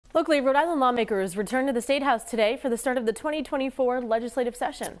Locally, Rhode Island lawmakers returned to the State House today for the start of the 2024 legislative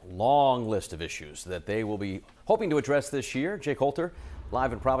session. Long list of issues that they will be hoping to address this year. Jake Holter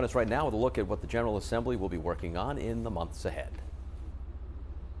live in Providence right now with a look at what the General Assembly will be working on in the months ahead.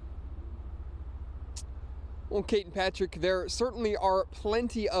 Well, Kate and Patrick, there certainly are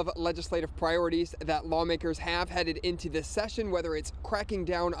plenty of legislative priorities that lawmakers have headed into this session, whether it's cracking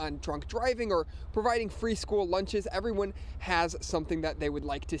down on drunk driving or providing free school lunches. Everyone has something that they would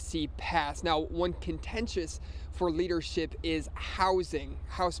like to see passed. Now, one contentious for leadership is housing.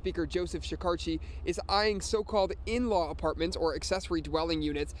 House Speaker Joseph Shekarchi is eyeing so-called in-law apartments or accessory dwelling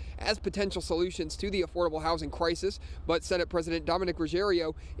units as potential solutions to the affordable housing crisis, but Senate President Dominic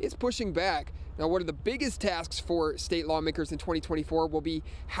Ruggerio is pushing back. Now, one of the biggest tasks for state lawmakers in 2024 will be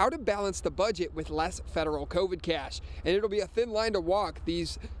how to balance the budget with less federal COVID cash. And it'll be a thin line to walk.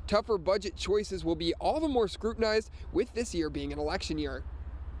 These tougher budget choices will be all the more scrutinized with this year being an election year.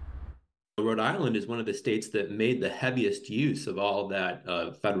 Rhode Island is one of the states that made the heaviest use of all that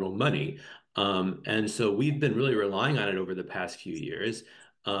federal money. And so we've been really relying on it over the past few years.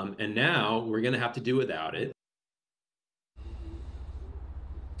 And now we're going to have to do without it.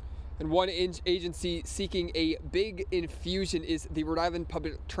 And one agency seeking a big infusion is the Rhode Island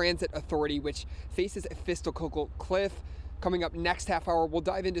Public Transit Authority, which faces a fiscal cliff. Coming up next half hour, we'll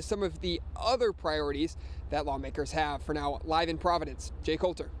dive into some of the other priorities that lawmakers have. For now, live in Providence, Jake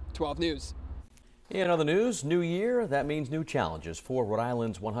Holter, 12 News. In other news, new year, that means new challenges for Rhode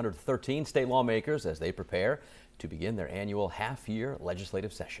Island's 113 state lawmakers as they prepare to begin their annual half-year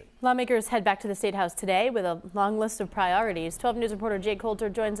legislative session. Lawmakers head back to the State House today with a long list of priorities. 12 News reporter Jake Holter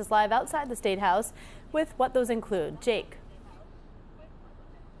joins us live outside the State House with what those include. Jake.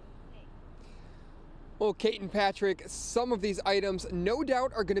 Well, Kate and Patrick, some of these items no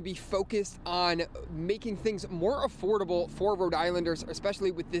doubt are going to be focused on making things more affordable for Rhode Islanders,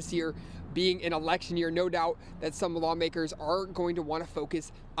 especially with this year being an election year. No doubt that some lawmakers are going to want to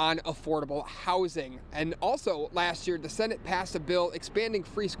focus on affordable housing. And also last year, the Senate passed a bill expanding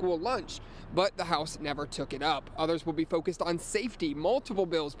free school lunch, but the House never took it up. Others will be focused on safety. Multiple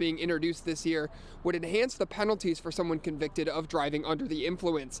bills being introduced this year would enhance the penalties for someone convicted of driving under the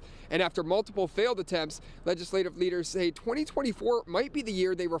influence. And after multiple failed attempts, legislative leaders say 2024 might be the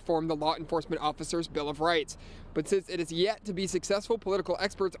year they reform the Law Enforcement Officers' Bill of Rights. But since it is yet to be successful, political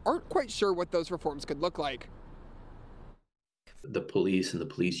experts aren't quite sure what those reforms could look like. The police and the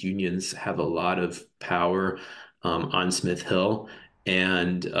police unions have a lot of power on Smith Hill.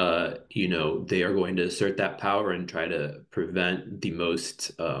 And, they are going to assert that power and try to prevent the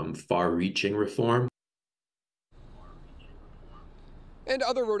most far-reaching reform. And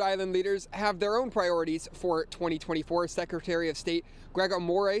other Rhode Island leaders have their own priorities for 2024. Secretary of State Greg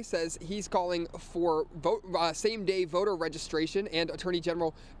Amore says he's calling for same-day voter registration, and Attorney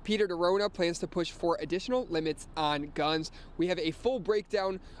General Peter DeRona plans to push for additional limits on guns. We have a full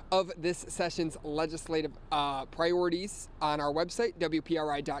breakdown of this session's legislative priorities on our website,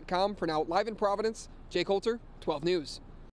 WPRI.com. For now, live in Providence, Jake Holter, 12 News.